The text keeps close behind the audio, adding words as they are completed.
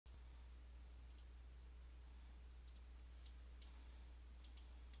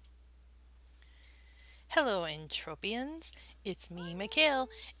Hello, Entropians. It's me, Mikhail,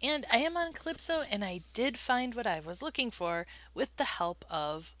 and I am on Calypso, and I did find what I was looking for with the help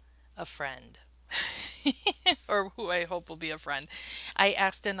of a friend. Or who I hope will be a friend. I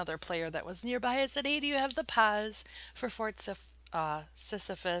asked another player that was nearby. I said, "Hey, do you have the pause for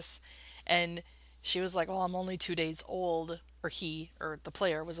Sisyphus?" And she was like, "Well, I'm only 2 days old." Or he, or the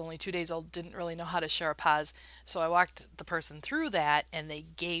player was only 2 days old, didn't really know how to share a pause. So I walked the person through that, and they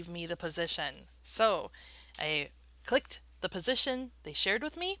gave me the position. So I clicked the position they shared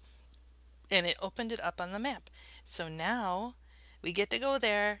with me, and it opened it up on the map. So now we get to go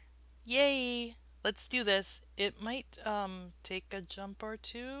there. Yay! Let's do this. It might take a jump or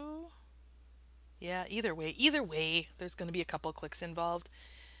two. Yeah, either way, there's going to be a couple clicks involved.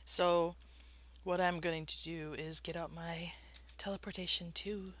 So what I'm going to do is get out my teleportation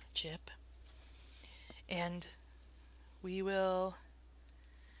 2 chip, and we will,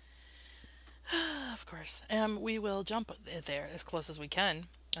 of course, we will jump there as close as we can,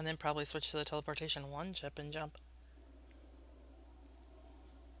 and then probably switch to the teleportation 1 chip and jump.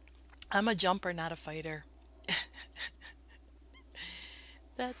 I'm a jumper, not a fighter.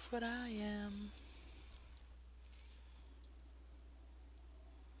 That's what I am.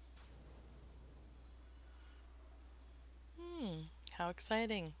 How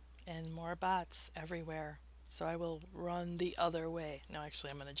exciting. And more bots everywhere. So I will run the other way. No, actually,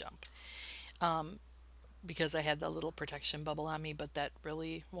 I'm going to jump. Because I had the little protection bubble on me, but that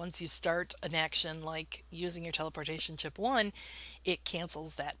really, once you start an action like using your teleportation chip 1, it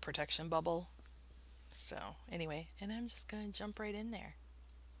cancels that protection bubble. So, anyway, and I'm just going to jump right in there.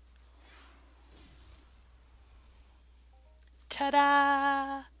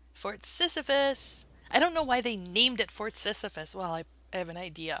 Ta-da! Fort Sisyphus! I don't know why they named it Fort Sisyphus. Well, I have an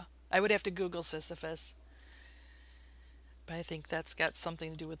idea. I would have to Google Sisyphus. But I think that's got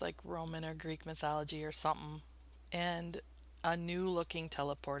something to do with like Roman or Greek mythology or something. And a new looking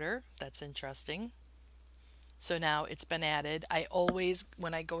teleporter. That's interesting. So now it's been added. I always,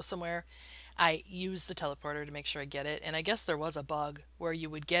 when I go somewhere, I use the teleporter to make sure I get it. And I guess there was a bug where you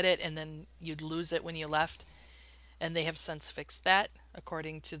would get it and then you'd lose it when you left. And they have since fixed that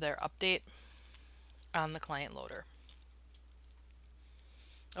according to their update on the client loader.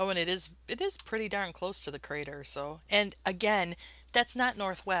 Oh, and it is pretty darn close to the crater, so and again, that's not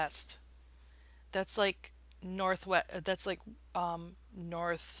northwest. That's like northwest that's like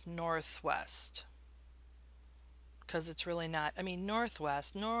northwest because it's really not. I mean,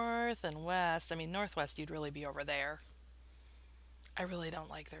 northwest, north and west. I mean, northwest you'd really be over there. I really don't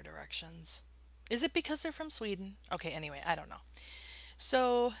like their directions. Is it because they're from Sweden? Okay, anyway, I don't know.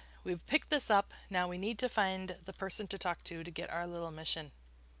 So, we've picked this up. Now we need to find the person to talk to get our little mission.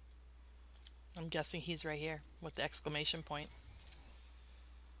 I'm guessing he's right here with the exclamation point.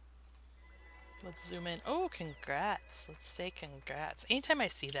 Let's zoom in. Oh, congrats. Let's say congrats. Anytime I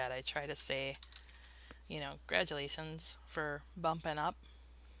see that, I try to say, congratulations for bumping up.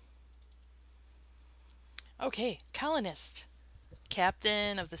 Okay, colonist.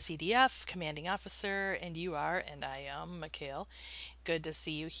 Captain of the CDF, commanding officer, and you are, and I am, Mikhail. Good to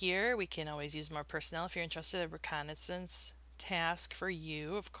see you here. We can always use more personnel if you're interested. A reconnaissance task for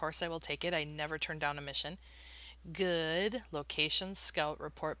you. Of course, I will take it. I never turn down a mission. Good. Location, scout,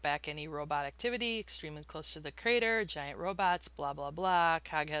 report back any robot activity, extremely close to the crater, giant robots, blah, blah, blah,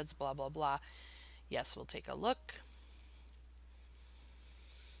 cogheads, blah, blah, blah. Yes, we'll take a look.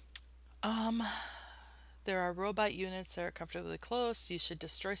 Um, there are robot units that are comfortably close. You should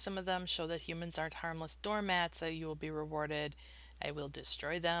destroy some of them. Show that humans aren't harmless doormats. So you will be rewarded. I will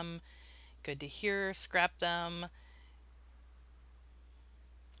destroy them. Good to hear. Scrap them.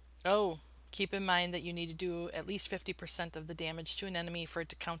 Oh, keep in mind that you need to do at least 50% of the damage to an enemy for it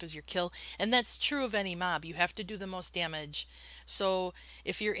to count as your kill. And that's true of any mob. You have to do the most damage. So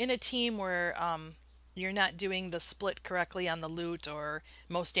if you're in a team where you're not doing the split correctly on the loot or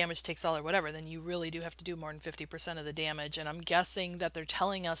most damage takes all or whatever, then you really do have to do more than 50% of the damage. And I'm guessing that they're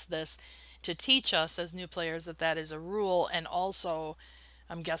telling us this to teach us as new players that that is a rule. And also,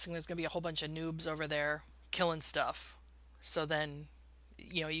 I'm guessing there's going to be a whole bunch of noobs over there killing stuff. So then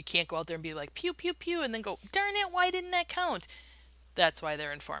you can't go out there and be like pew pew pew and then go, darn it, why didn't that count? That's why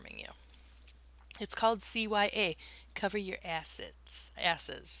they're informing you. It's called CYA. Cover your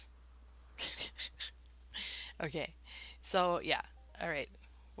asses. Okay. So yeah. All right.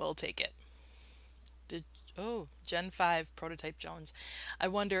 We'll take it. Did Oh, Gen 5 prototype Jones. I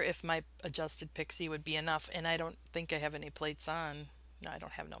wonder if my adjusted pixie would be enough, and I don't think I have any plates on. No, I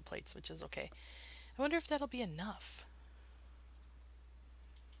don't have no plates, which is okay. I wonder if that'll be enough.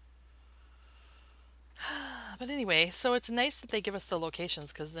 But anyway, so it's nice that they give us the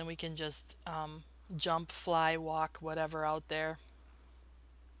locations because then we can just, jump, fly, walk, whatever out there.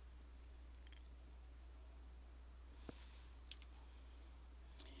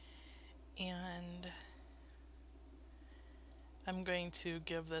 And I'm going to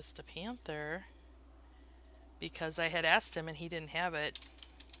give this to Panther because I had asked him and he didn't have it.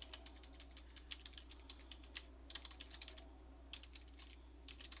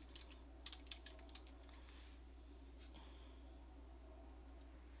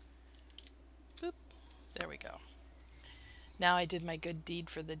 Boop. There we go. Now I did my good deed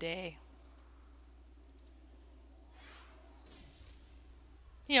for the day.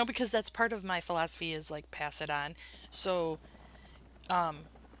 You know, because that's part of my philosophy is like pass it on. So,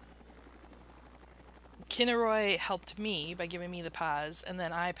 Kinneroy helped me by giving me the pause, and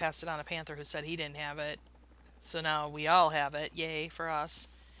then I passed it on to Panther who said he didn't have it. So now we all have it. Yay for us.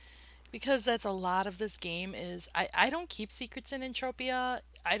 Because that's a lot of this game is I don't keep secrets in Entropia.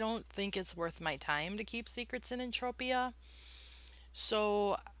 I don't think it's worth my time to keep secrets in Entropia.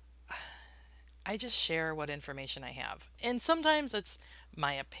 So I just share what information I have. And sometimes it's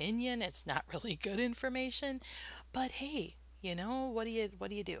my opinion, it's not really good information, but hey, you know, what do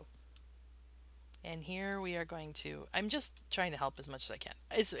you do? And here we are going to I'm just trying to help as much as I can.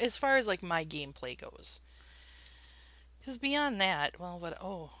 As far as like my gameplay goes. Because beyond that, well, what?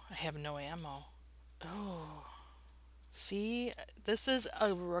 Oh, I have no ammo. Oh, see, this is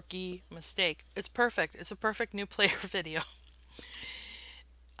a rookie mistake. It's perfect. It's a perfect new player video.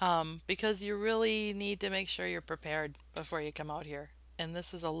 Because you really need to make sure you're prepared before you come out here. And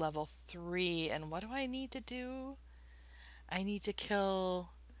this is a level 3. And what do I need to do? I need to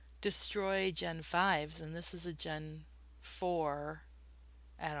destroy Gen 5s. And this is a Gen 4.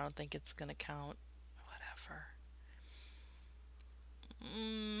 I don't think it's going to count. Whatever.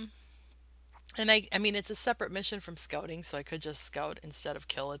 And I mean, it's a separate mission from scouting, so I could just scout instead of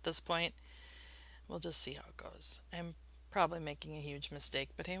kill at this point. We'll just see how it goes. I'm probably making a huge mistake,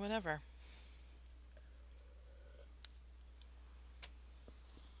 but hey, whatever.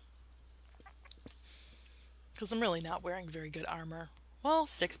 Because I'm really not wearing very good armor. Well,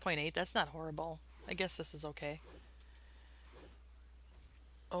 6.8, that's not horrible. I guess this is okay.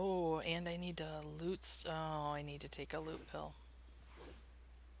 Oh, and I need to loot. Oh, I need to take a loot pill.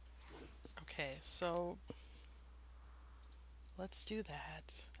 Okay, so let's do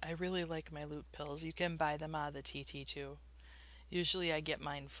that. I really like my loot pills. You can buy them out of the TT too. Usually I get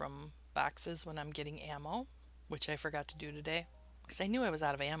mine from boxes when I'm getting ammo, which I forgot to do today. Because I knew I was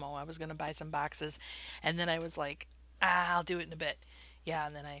out of ammo. I was going to buy some boxes. And then I was like, I'll do it in a bit. Yeah,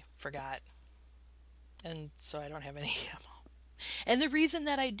 and then I forgot. And so I don't have any ammo. And the reason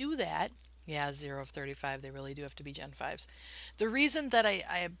that I do that, yeah, 0 of 35, they really do have to be Gen 5s. The reason that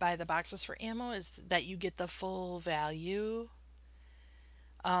I buy the boxes for ammo is that you get the full value.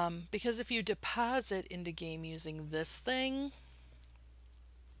 Because if you deposit into game using this thing,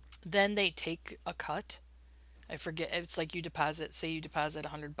 then they take a cut. I forget, it's like you deposit, say you deposit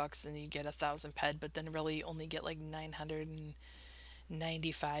 $100 and you get 1,000 ped, but then really only get like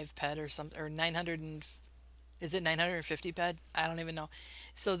 995 ped or something, or 900 and is it 950 ped? I don't even know.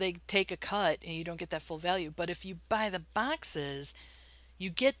 So they take a cut and you don't get that full value. But if you buy the boxes, you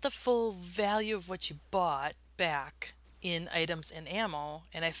get the full value of what you bought back in items and ammo.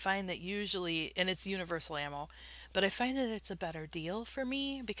 And I find that usually, and it's universal ammo, but I find that it's a better deal for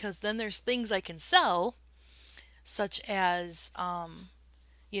me because then there's things I can sell, such as,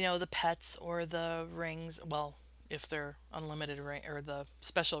 the pets or the rings. Well, if they're unlimited ring or the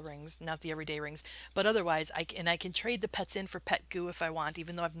special rings, not the everyday rings, but otherwise I can trade the pets in for pet goo if I want,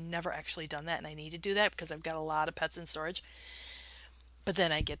 even though I've never actually done that and I need to do that because I've got a lot of pets in storage. But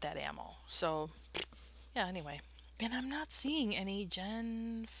then I get that ammo. So, yeah, anyway. And I'm not seeing any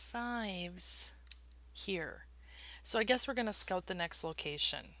Gen 5s here. So I guess we're going to scout the next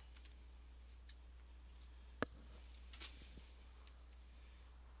location.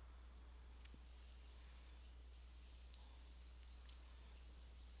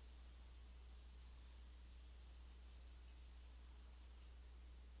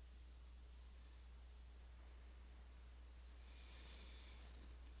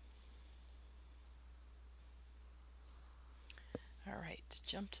 All right,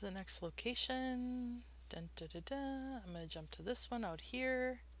 jump to the next location. Dun, da, da, da. I'm going to jump to this one out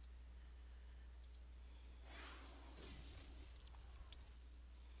here.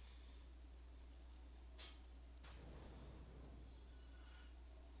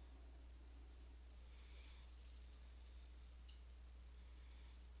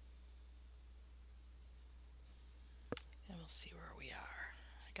 And we'll see where we are.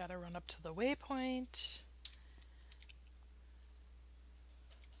 I got to run up to the waypoint.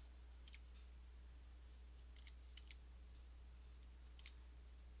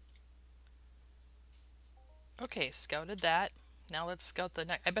 Okay, scouted that. Now let's scout the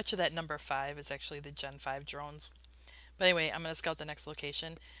next. I bet you that number 5 is actually the Gen 5 drones. But anyway, I'm going to scout the next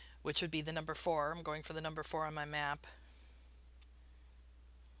location, which would be the number 4. I'm going for the number 4 on my map.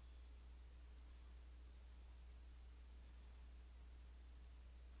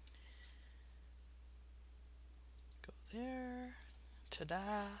 Go there. Ta-da.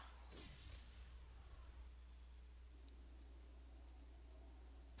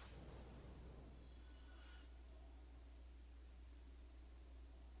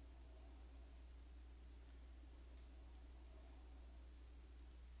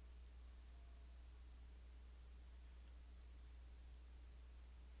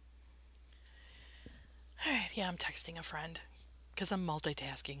 Alright, yeah, I'm texting a friend because I'm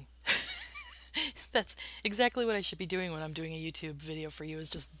multitasking. That's exactly what I should be doing when I'm doing a YouTube video for you, is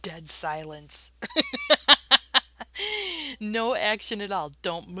just dead silence. No action at all.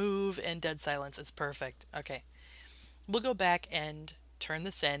 Don't move and dead silence. It's perfect. Okay. We'll go back and turn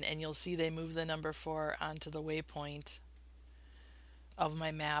this in, and you'll see they move the number 4 onto the waypoint of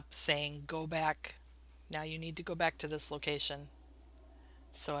my map saying go back. Now you need to go back to this location.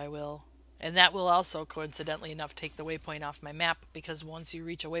 So I will. And that will also, coincidentally enough, take the waypoint off my map, because once you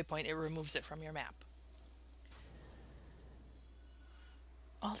reach a waypoint, it removes it from your map.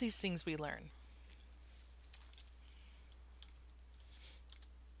 All these things we learn.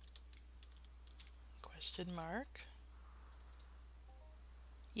 Question mark.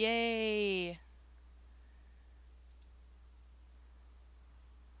 Yay!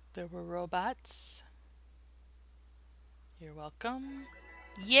 There were robots. You're welcome.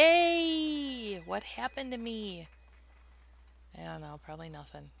 Yay! What happened to me? I don't know, probably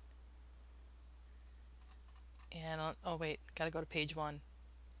nothing. And oh wait, gotta go to page 1.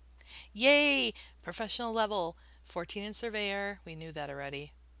 Yay! Professional level. 14 in surveyor. We knew that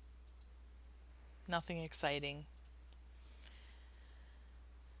already. Nothing exciting.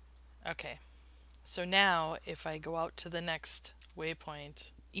 Okay. So now if I go out to the next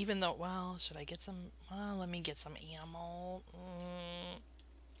waypoint, even though, well, should I get some, well, let me get some ammo.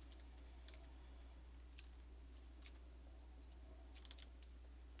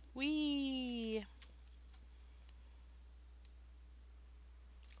 Whee!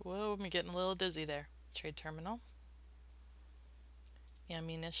 Whoa, I'm getting a little dizzy there. Trade terminal.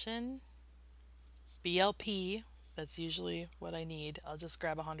 Ammunition. BLP. That's usually what I need. I'll just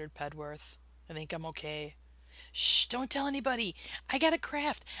grab 100 ped worth. I think I'm okay. Shh, don't tell anybody. I gotta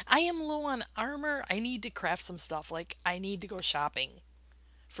craft. I am low on armor. I need to craft some stuff. Like, I need to go shopping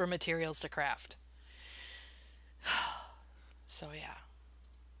for materials to craft. So, yeah.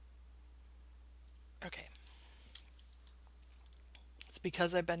 Okay. It's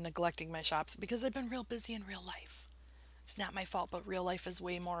because I've been neglecting my shops, because I've been real busy in real life. It's not my fault, but real life is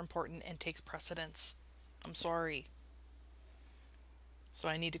way more important and takes precedence. I'm sorry. So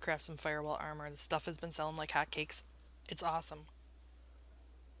I need to craft some firewall armor. The stuff has been selling like hotcakes. It's awesome.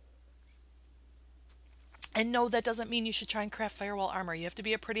 And no, that doesn't mean you should try and craft firewall armor. You have to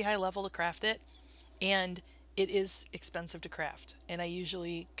be a pretty high level to craft it. And it is expensive to craft. And I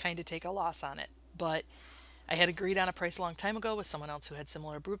usually kind of take a loss on it. But I had agreed on a price a long time ago with someone else who had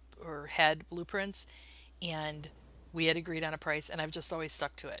similar had blueprints. And we had agreed on a price, and I've just always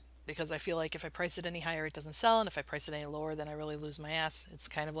stuck to it. Because I feel like if I price it any higher, it doesn't sell. And if I price it any lower, then I really lose my ass. It's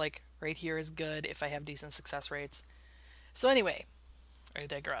kind of like right here is good if I have decent success rates. So anyway, I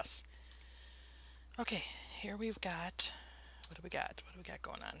digress. Okay, here we've got, what do we got? What do we got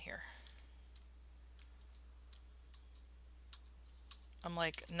going on here? I'm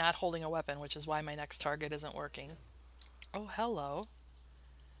like not holding a weapon, which is why my next target isn't working. Oh, hello.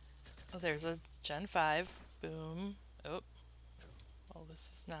 Oh, there's a Gen 5. Boom. Oh. Well,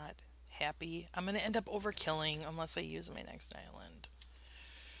 this is not happy. I'm going to end up overkilling unless I use my next island.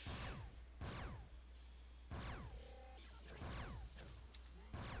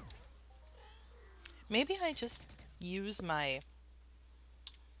 Maybe I just use my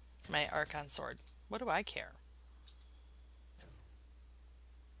Archon sword. What do I care?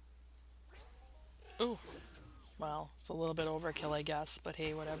 Ooh. Well, it's a little bit overkill, I guess, but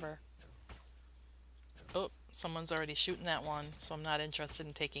hey, whatever. Oh, someone's already shooting that one, so I'm not interested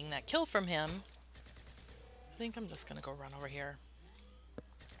in taking that kill from him. I think I'm just gonna go run over here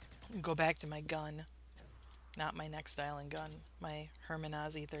and go back to my gun. Not my next island gun. My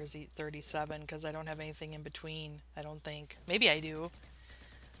Hermanazi 37, because I don't have anything in between, I don't think. Maybe I do.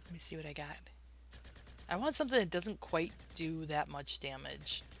 Let me see what I got. I want something that doesn't quite do that much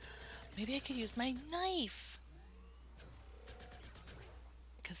damage. Maybe I could use my knife,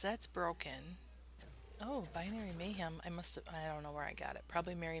 because that's broken. Oh, Binary Mayhem. I must have, I don't know where I got it.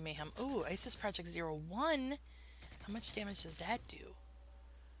 Probably Mary Mayhem. Ooh, ISIS Project 01. How much damage does that do?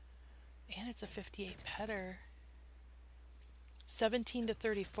 And it's a 58 petter. 17 to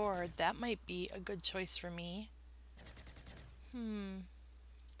 34. That might be a good choice for me.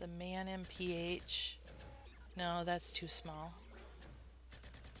 The Man MPH. No, that's too small.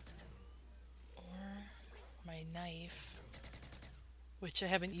 Or my knife, which I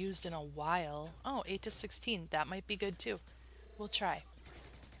haven't used in a while. Oh, 8 to 16. That might be good too. We'll try.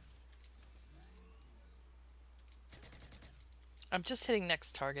 I'm just hitting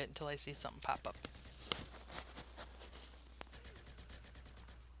next target until I see something pop up.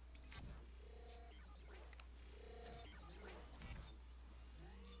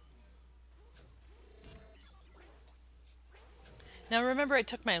 Now remember I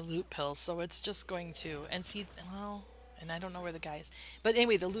took my loot pill, so it's just going to, and see, well, and I don't know where the guy is. But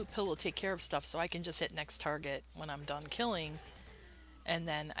anyway, the loot pill will take care of stuff, so I can just hit next target when I'm done killing, and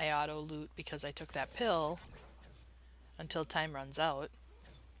then I auto loot because I took that pill until time runs out.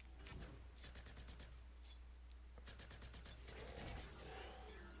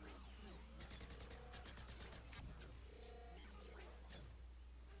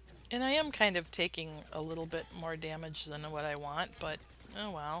 And I am kind of taking a little bit more damage than what I want, but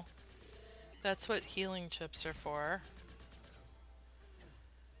oh well. That's what healing chips are for.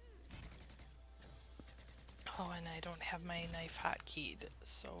 Oh, and I don't have my knife hotkeyed,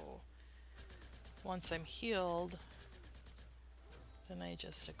 so once I'm healed, then I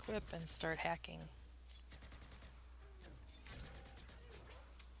just equip and start hacking.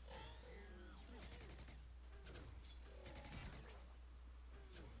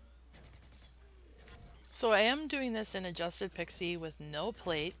 So I am doing this in adjusted pixie with no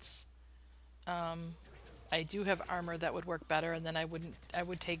plates. I do have armor that would work better, and then I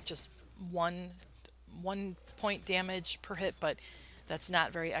would take just one point damage per hit, but that's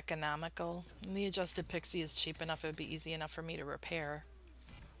not very economical. And the adjusted pixie is cheap enough, it would be easy enough for me to repair.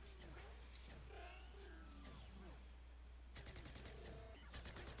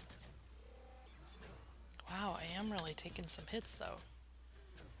 Wow, I am really taking some hits though.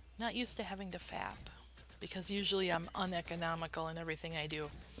 Not used to having to fap, because usually I'm uneconomical in everything I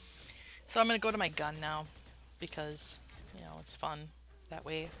do. So I'm going to go to my gun now, because, you know, it's fun. That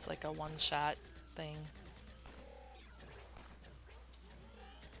way it's like a one-shot thing.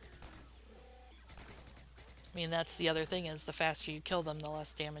 I mean, that's the other thing, is the faster you kill them, the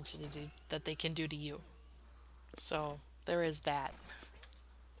less damage that they can do to you. So there is that.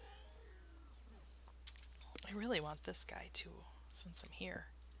 I really want this guy too, since I'm here.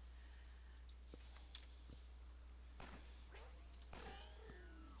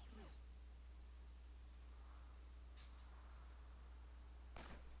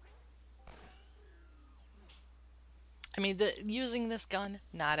 I mean, using this gun,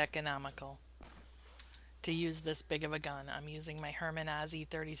 not economical. To use this big of a gun. I'm using my Herman Ozzy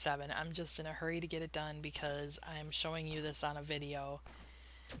 37. I'm just in a hurry to get it done because I'm showing you this on a video.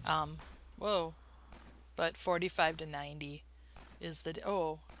 Whoa. But 45 to 90 is the...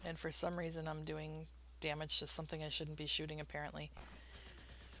 Oh, and for some reason I'm doing damage to something I shouldn't be shooting, apparently.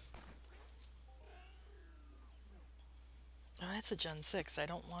 Oh, that's a Gen 6. I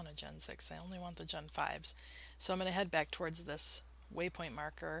don't want a Gen 6. I only want the Gen 5s. So I'm going to head back towards this waypoint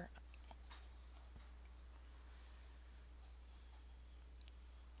marker.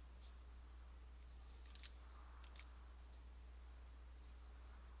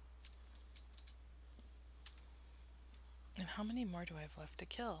 And how many more do I have left to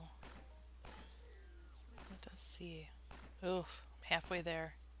kill? Let us see. Oof, halfway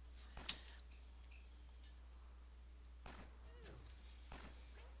there.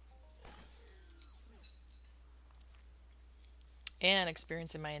 And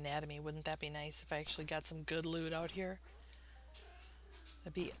experiencing my anatomy. Wouldn't that be nice if I actually got some good loot out here?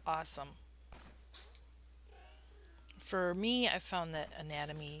 That'd be awesome. For me, I've found that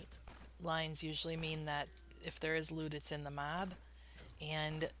anatomy lines usually mean that if there is loot, it's in the mob.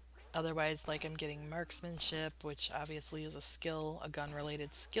 And otherwise, like, I'm getting marksmanship, which obviously is a skill, a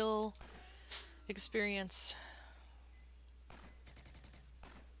gun-related skill experience.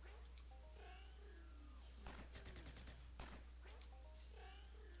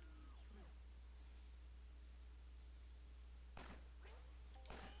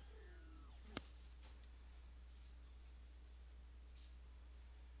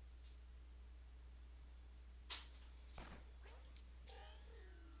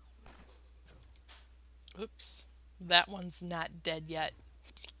 Oops. That one's not dead yet.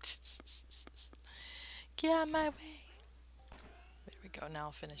 Get out of my way. There we go. Now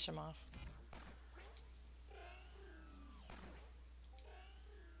I'll finish him off.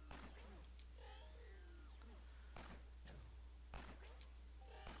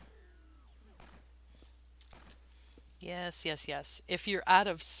 Yes, yes, yes. If you're out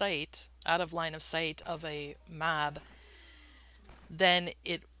of sight, out of line of sight of a mob, then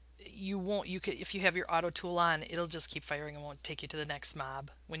you won't you could if you have your auto tool on, it'll just keep firing and won't take you to the next mob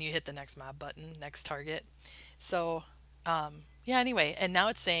when you hit the next mob button, next target. So, yeah, anyway, and now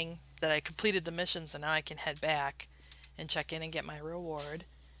it's saying that I completed the mission, so now I can head back and check in and get my reward.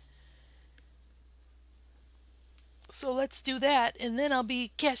 So let's do that, and then I'll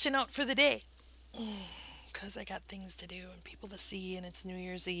be cashing out for the day. Because I got things to do and people to see, and it's New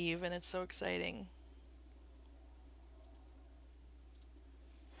Year's Eve, and it's so exciting.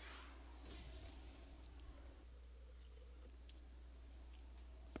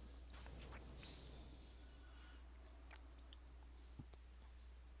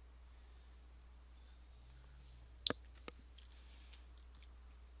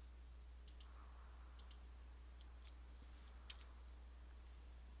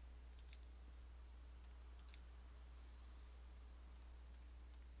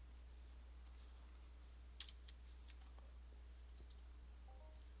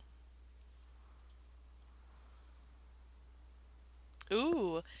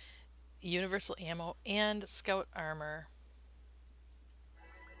 Ooh, universal ammo and scout armor.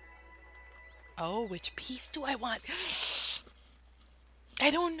 Oh, which piece do I want?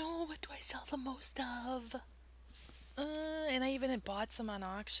 I don't know. What do I sell the most of? And I even had bought some on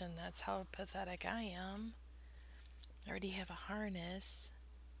auction. That's how pathetic I am. I already have a harness.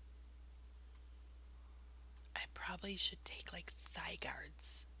 I probably should take like thigh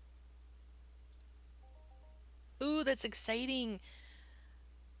guards. Ooh, that's exciting.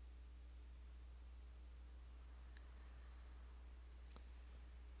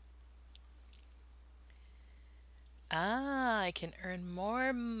 Ah, I can earn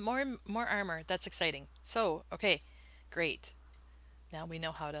more armor. That's exciting. So, okay, great. Now we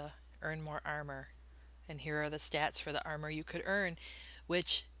know how to earn more armor. And here are the stats for the armor you could earn,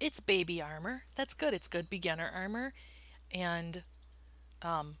 which it's baby armor. That's good. It's good beginner armor. And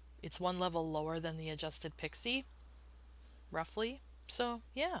it's one level lower than the adjusted pixie, roughly. So,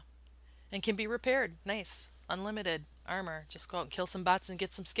 yeah. And can be repaired. Nice. Unlimited armor. Just go out and kill some bots and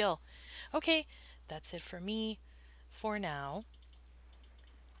get some skill. Okay, that's it for me for now.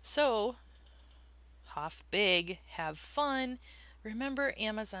 So, Hoff big, have fun. Remember,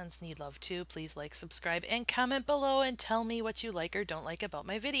 Amazons need love too. Please like, subscribe, and comment below and tell me what you like or don't like about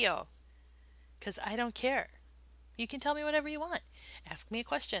my video. Because I don't care. You can tell me whatever you want. Ask me a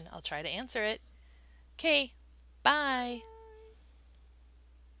question. I'll try to answer it. Okay, bye.